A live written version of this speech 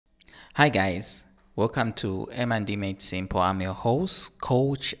Hi guys, welcome to M&D Made Simple. I'm your host,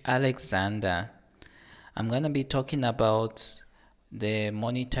 Coach Alexander. I'm going to be talking about the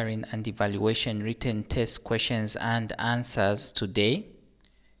monitoring and evaluation written test questions and answers today.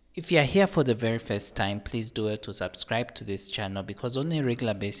 If you are here for the very first time, please do it to subscribe to this channel because on a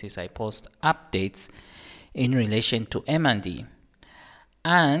regular basis I post updates in relation to M&D.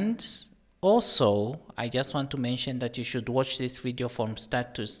 And also, I just want to mention that you should watch this video from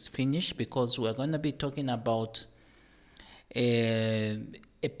start to finish because we're going to be talking about a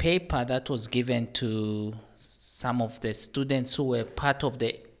paper that was given to some of the students who were part of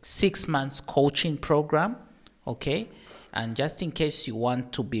the 6 months coaching program. Okay, and just in case you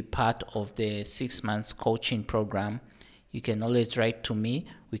want to be part of the 6 months coaching program, you can always write to me.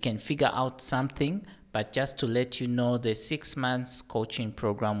 We can figure out something. But just to let you know, the 6 months coaching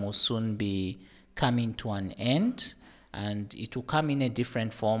program will soon be coming to an end, and it will come in a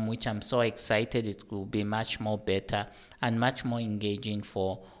different form, which I'm so excited. It will be much more better and much more engaging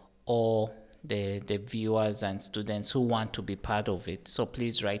for all the viewers and students who want to be part of it. So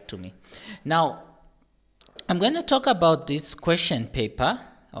please write to me. Now, I'm going to talk about this question paper,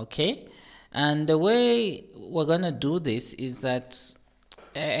 okay? And the way we're going to do this is that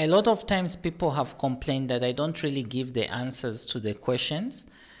a lot of times people have complained that I don't really give the answers to the questions,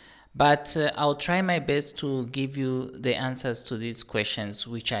 but I'll try my best to give you the answers to these questions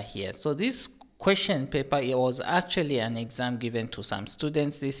which are here. So this question paper, it was actually an exam given to some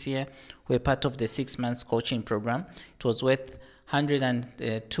students this year who were part of the 6 months coaching program. It was worth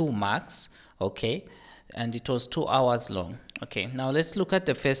 102 marks, okay, and it was 2 hours long. Okay, now let's look at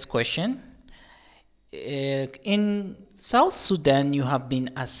the first question. In South Sudan, you have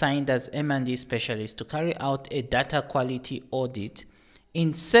been assigned as M&D specialist to carry out a data quality audit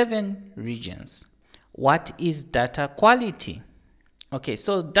in 7 regions. What is data quality? Okay,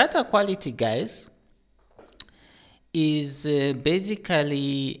 so data quality, guys, is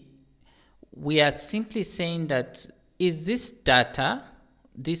basically, we are simply saying that is this data,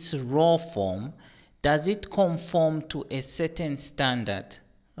 this raw form, does it conform to a certain standard?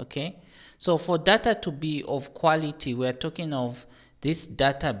 Okay, so for data to be of quality, we're talking of this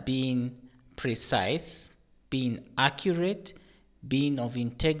data being precise, being accurate, being of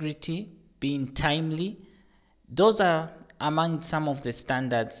integrity, being timely. Those are among some of the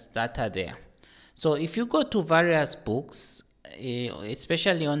standards that are there. So if you go to various books,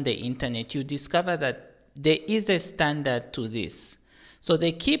 especially on the internet, you discover that there is a standard to this. So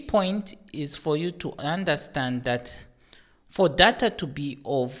the key point is for you to understand that for data to be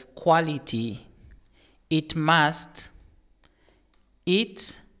of quality, it must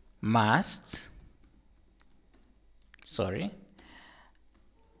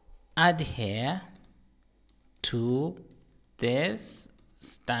adhere to this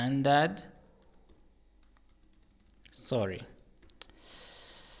standard,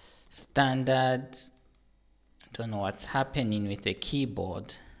 I don't know what's happening with the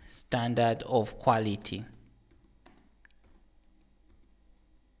keyboard, standard of quality.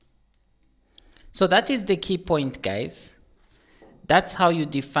 So that is the key point, guys. That's how you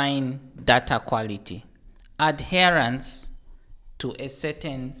define data quality. Adherence to a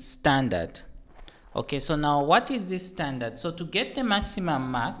certain standard. Okay, so now what is this standard? So to get the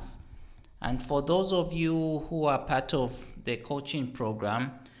maximum marks, and for those of you who are part of the coaching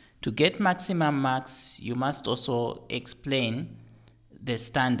program, to get maximum marks, you must also explain the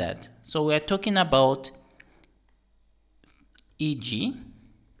standard. So we're talking about e.g.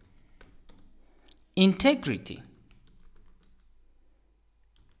 integrity.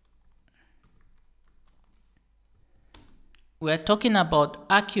 We're talking about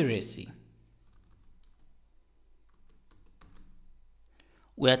accuracy.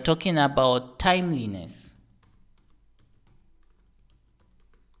 We're talking about timeliness.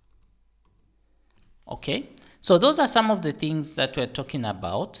 Okay, so those are some of the things that we're talking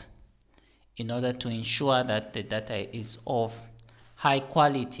about in order to ensure that the data is of high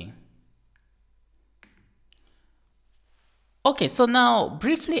quality. Okay, so now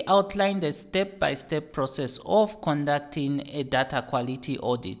briefly outline the step-by-step process of conducting a data quality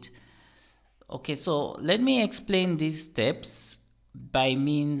audit. Okay, so let me explain these steps by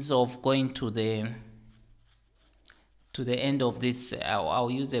means of going to the end of this.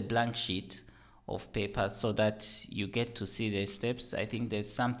 I'll use a blank sheet of paper so that you get to see the steps. I think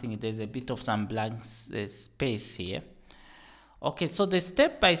there's a bit of some blank space here. Okay, so the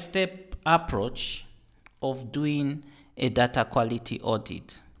step-by-step approach of doing a data quality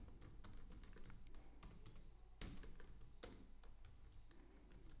audit.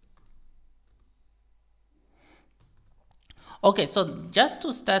 Okay, so just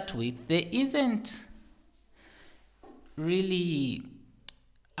to start with, there isn't really,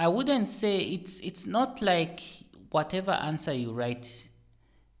 I wouldn't say it's not like whatever answer you write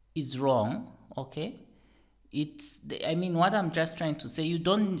is wrong, okay? I mean, what I'm just trying to say, you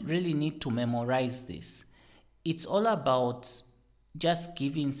don't really need to memorize this. It's all about just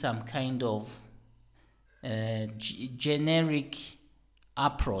giving some kind of generic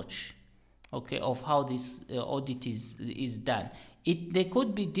approach, okay, of how this audit is done. There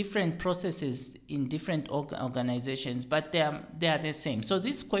could be different processes in different organizations, but they are the same. So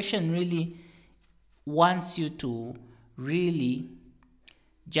this question really wants you to really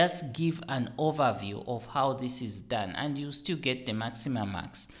just give an overview of how this is done, and you still get the maximum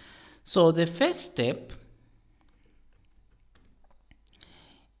marks. So the first step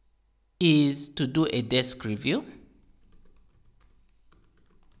is to do a desk review.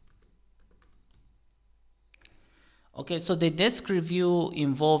 Okay, so the desk review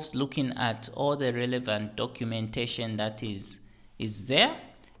involves looking at all the relevant documentation that is there,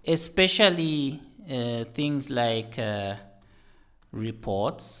 especially things like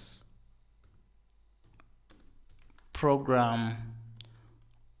reports, program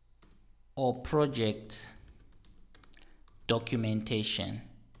or project documentation.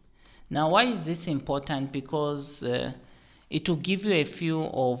 Now, why is this important? Because it will give you a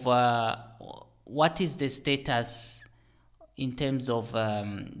feel of what is the status in terms of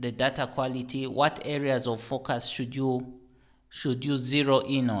the data quality, what areas of focus should you zero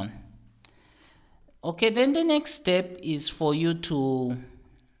in on. Okay, then the next step is for you to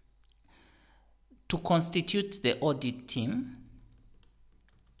constitute the audit team.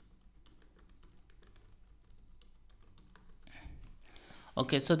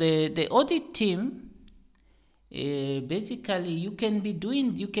 Okay, so the audit team, basically you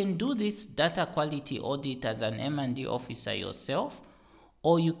can do this data quality audit as an M&D officer yourself,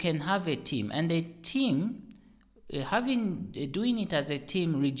 or you can have a team, and a team doing it as a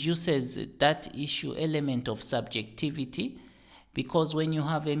team reduces that element of subjectivity, because when you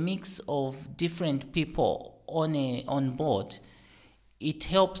have a mix of different people on board, it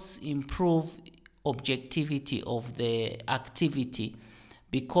helps improve objectivity of the activity,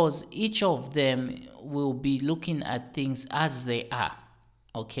 because each of them will be looking at things as they are,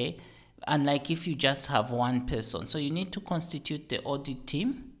 okay? Unlike if you just have one person. So you need to constitute the audit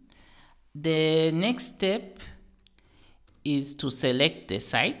team. The next step is to select the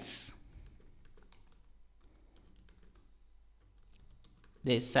sites.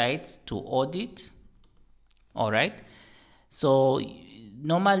 The sites to audit. All right. So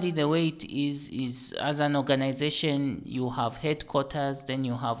normally the way it is as an organization, you have headquarters, then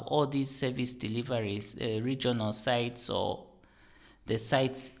you have all these service deliveries, regional sites, or the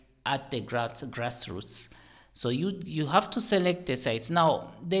sites at the grassroots. So you have to select the sites.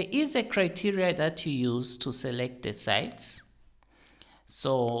 Now, there is a criteria that you use to select the sites.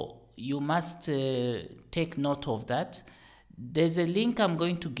 So you must take note of that. There's a link I'm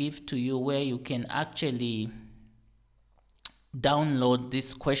going to give to you where you can actually download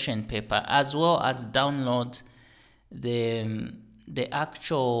this question paper, as well as download the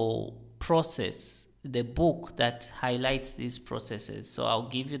actual process, the book that highlights these processes. So I'll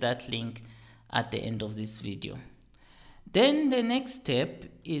give you that link at the end of this video. Then the next step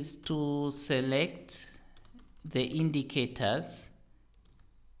is to select the indicators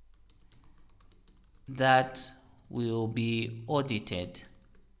that will be audited.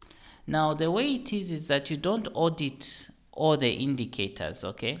 Now, the way it is that you don't audit all the indicators,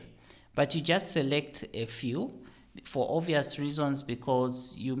 okay? But you just select a few for obvious reasons,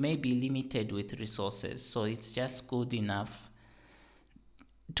 because you may be limited with resources. So it's just good enough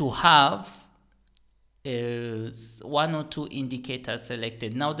to have one or two indicators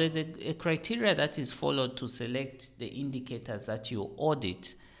selected. Now, there's a criteria that is followed to select the indicators that you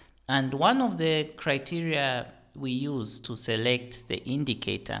audit. And one of the criteria we use to select the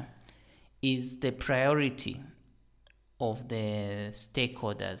indicator is the priority of the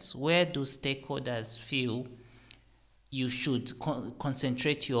stakeholders. Where do stakeholders feel you should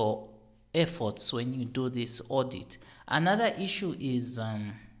concentrate your efforts when you do this audit? Another issue is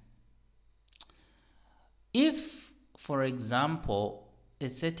if, for example, a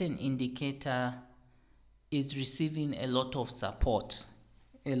certain indicator is receiving a lot of support,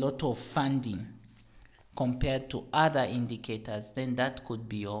 a lot of funding compared to other indicators, then that could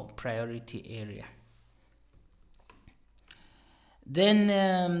be your priority area. Then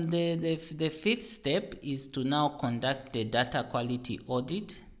the fifth step is to now conduct the data quality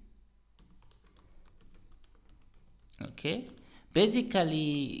audit. Okay,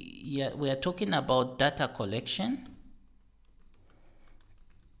 basically, yeah, we are talking about data collection.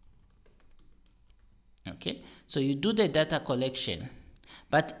 Okay, so you do the data collection,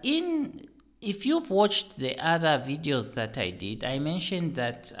 but if you've watched the other videos that I did, I mentioned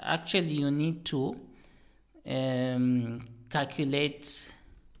that actually you need to calculate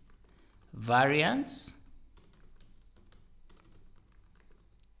variance,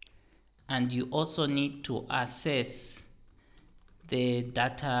 and you also need to assess the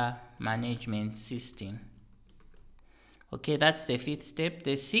data management system. Okay, that's the 5th step.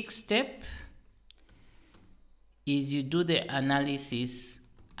 The 6th step is you do the analysis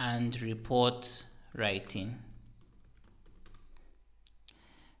and report writing.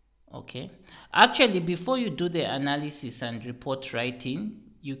 Okay, actually before you do the analysis and report writing,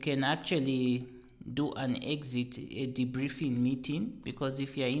 you can actually do an exit, a debriefing meeting, because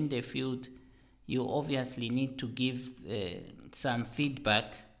if you're in the field, you obviously need to give some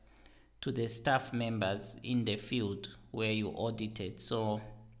feedback to the staff members in the field where you audited. So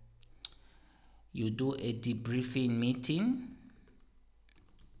you do a debriefing meeting.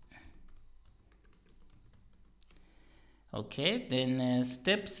 Okay, then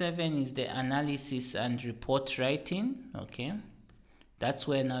step 7 is the analysis and report writing. Okay, that's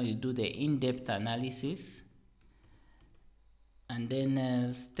where now you do the in-depth analysis. And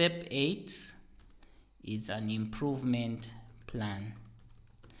then step 8 is an improvement plan.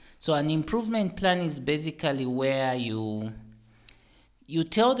 So an improvement plan is basically where you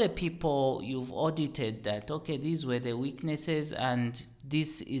tell the people you've audited that, okay, these were the weaknesses and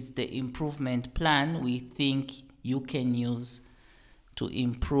this is the improvement plan we think you can use to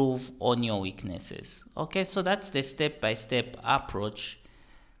improve on your weaknesses. Okay, so that's the step-by-step approach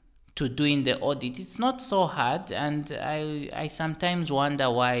to doing the audit. It's not so hard, and I sometimes wonder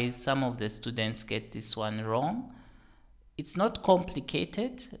why some of the students get this one wrong. It's not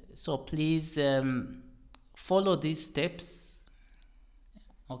complicated, so please follow these steps.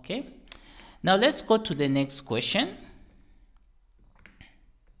 Okay, now let's go to the next question.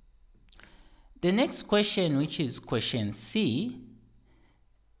 The next question, which is question C,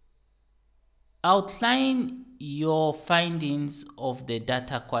 outline your findings of the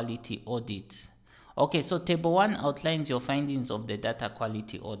data quality audit. Okay, so table 1 outlines your findings of the data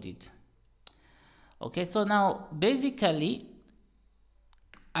quality audit. Okay, so now basically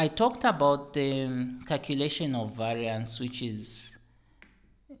I talked about the calculation of variance, which is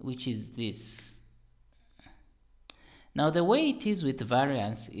this. Now the way it is with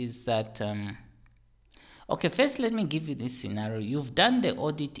variance is that okay, first let me give you this scenario. You've done the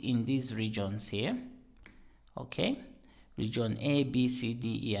audit in these regions here. Okay, region A, B, C,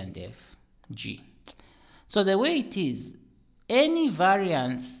 D, E, and F, G. So the way it is, any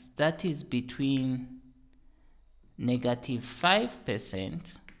variance that is between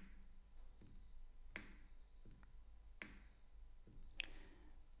 -5%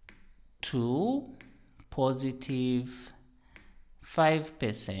 to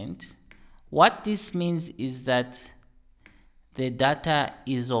 +5%, what this means is that the data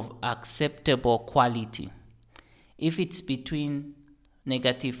is of acceptable quality. If it's between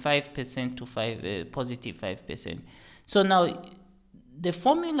 -5% to +5%. So now the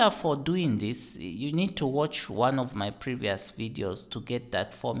formula for doing this, you need to watch one of my previous videos to get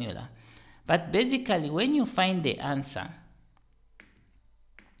that formula. But basically, when you find the answer,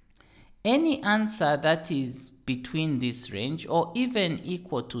 any answer that is between this range or even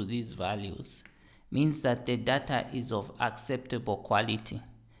equal to these values means that the data is of acceptable quality.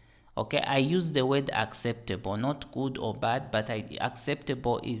 Okay, I use the word acceptable, not good or bad, but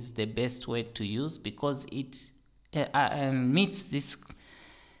acceptable is the best word to use because it meets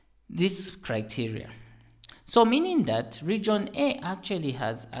this criteria. So meaning that region A actually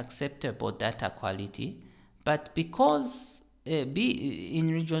has acceptable data quality, but because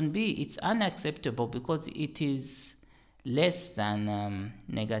in region B it's unacceptable because it is less than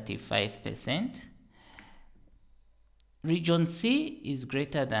 -5%. Region C is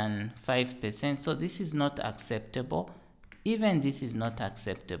greater than 5%, so this is not acceptable. Even this is not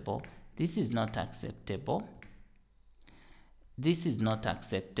acceptable. This is not acceptable. This is not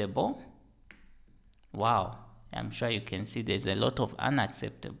acceptable. Wow, I'm sure you can see there's a lot of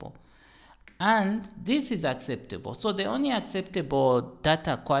unacceptable. And this is acceptable. So the only acceptable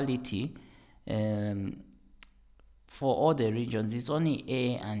data quality for all the regions is only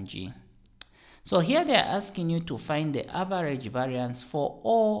A and G. So here they are asking you to find the average variance for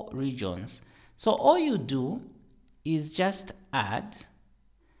all regions. So all you do is just add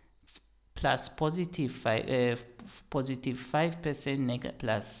plus +5%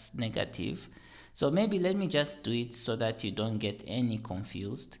 plus negative. So maybe let me just do it so that you don't get any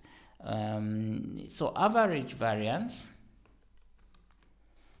confused. So average variance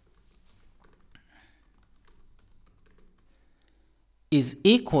is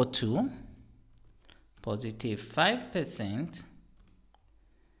equal to positive 5%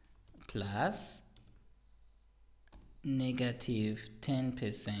 plus negative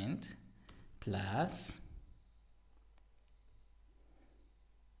 10% plus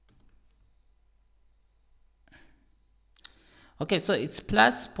okay, so it's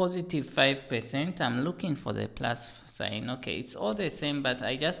plus positive 5%. I'm looking for the plus sign. Okay, it's all the same, but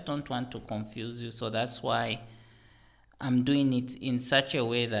I just don't want to confuse you, so that's why I'm doing it in such a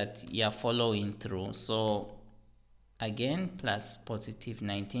way that you're following through. So again, plus positive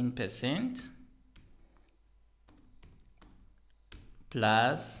 19%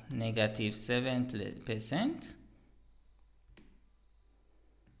 plus negative 7%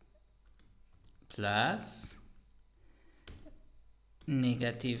 plus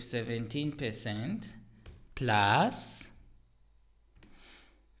negative 17% plus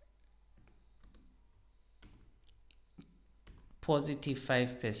positive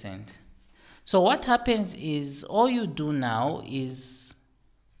 5%. So what happens is, all you do now is,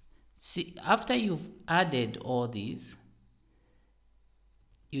 see, after you've added all these,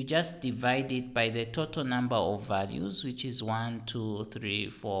 you just divide it by the total number of values, which is 1, 2, 3,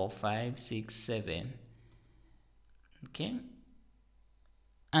 4, 5, 6, 7. Okay?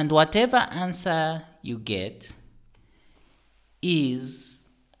 And whatever answer you get is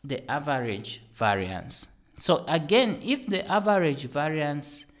the average variance. So again, if the average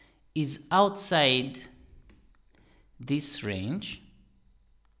variance is outside this range,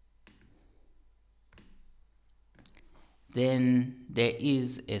 then there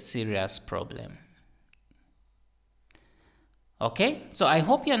is a serious problem. Okay, so I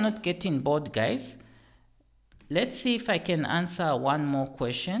hope you're not getting bored, guys. Let's see if I can answer one more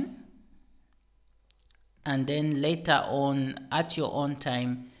question, and then later on at your own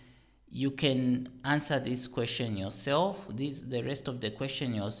time you can answer this question yourself, the rest of the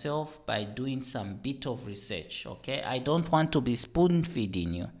question yourself, by doing some bit of research. Okay, I don't want to be spoon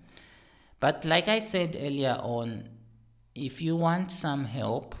feeding you, but like I said earlier on, if you want some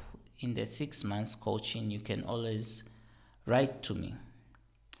help in the 6 months coaching, you can always write to me.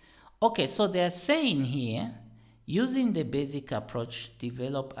 Okay, so they're saying here, using the basic approach,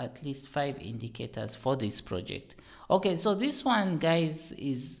 develop at least 5 indicators for this project. Okay, so this one, guys,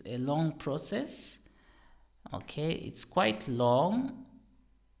 is a long process. Okay, it's quite long,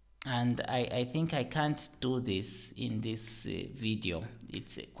 and I think I can't do this in this video.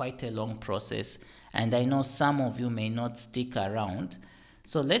 It's quite a long process, and I know some of you may not stick around.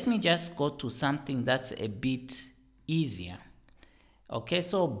 So let me just go to something that's a bit easier. Okay,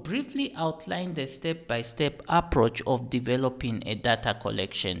 so briefly outline the step-by-step approach of developing a data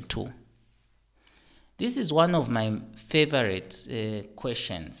collection tool. This is one of my favorite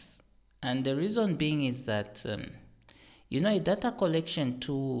questions, and the reason being is that you know, a data collection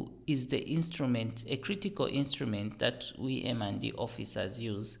tool is the instrument, a critical instrument that we M&D officers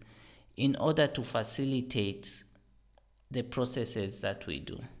use in order to facilitate the processes that we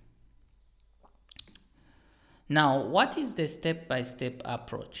do. Now, what is the step-by-step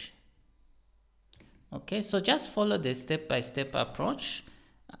approach? Okay, so just follow the step-by-step approach.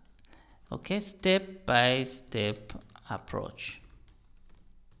 Okay, step-by-step approach.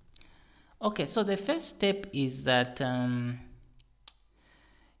 Okay, so the first step is that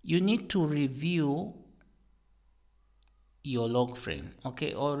you need to review your log frame,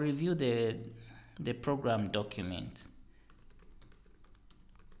 okay, or review the program document.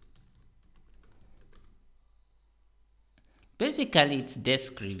 Basically, it's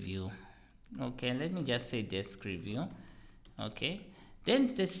desk review. Okay, let me just say desk review. Okay, then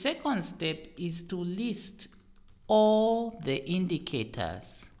the second step is to list all the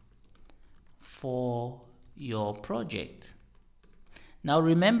indicators for your project. Now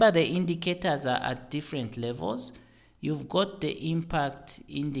remember, the indicators are at different levels. You've got the impact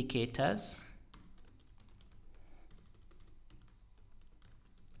indicators,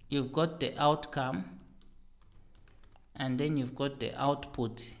 you've got the outcome, and then you've got the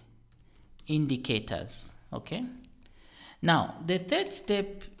output indicators. Okay, now the third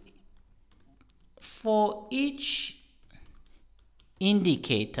step, for each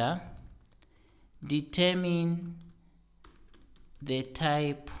indicator, determine the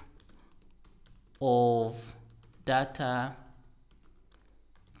type of data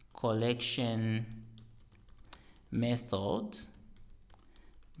collection method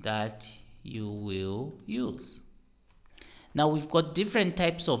that you will use. Now we've got different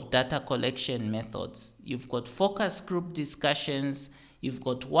types of data collection methods. You've got focus group discussions, you've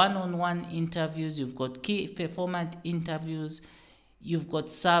got one-on-one interviews, you've got key performance interviews, you've got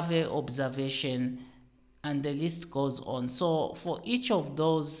survey observation. and the list goes on. So for each of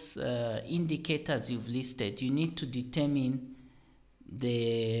those indicators you've listed, you need to determine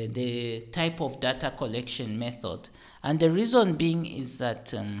the type of data collection method. And the reason being is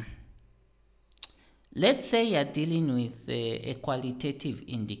that let's say you're dealing with a qualitative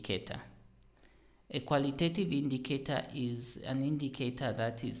indicator. A qualitative indicator is an indicator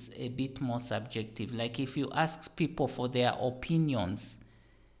that is a bit more subjective. Like if you ask people for their opinions,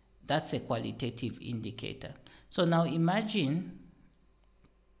 that's a qualitative indicator. So now imagine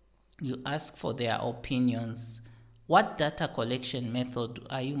you ask for their opinions. What data collection method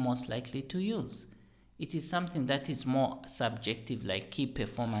are you most likely to use? It is something that is more subjective, like key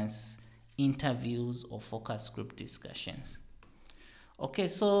performance interviews or focus group discussions. Okay,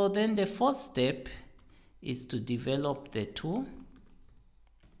 so then the fourth step is to develop the tool.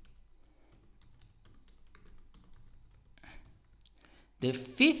 The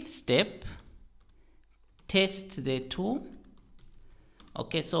fifth step, test the tool.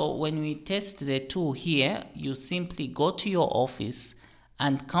 Okay, so when we test the tool here, you simply go to your office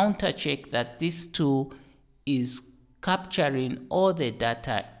and counter check that this tool is capturing all the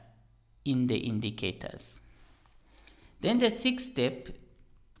data in the indicators. Then the sixth step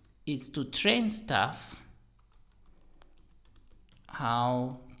is to train staff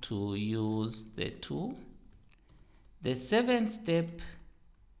how to use the tool. The seventh step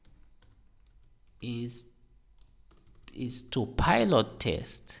is to pilot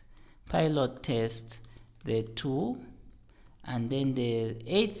test the tool, and then the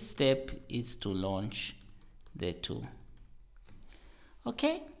eighth step is to launch the tool.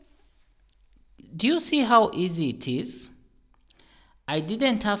 Okay, do you see how easy it is? I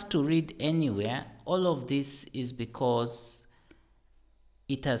didn't have to read anywhere. All of this is because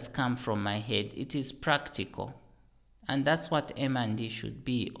it has come from my head. It is practical, and that's what M&D should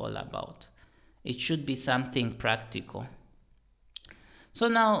be all about. It should be something practical. So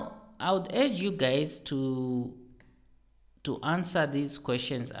now I would urge you guys to answer these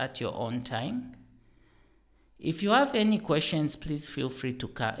questions at your own time. If you have any questions, please feel free to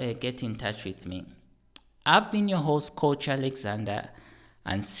get in touch with me. I've been your host, Coach Alexander,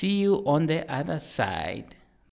 and see you on the other side.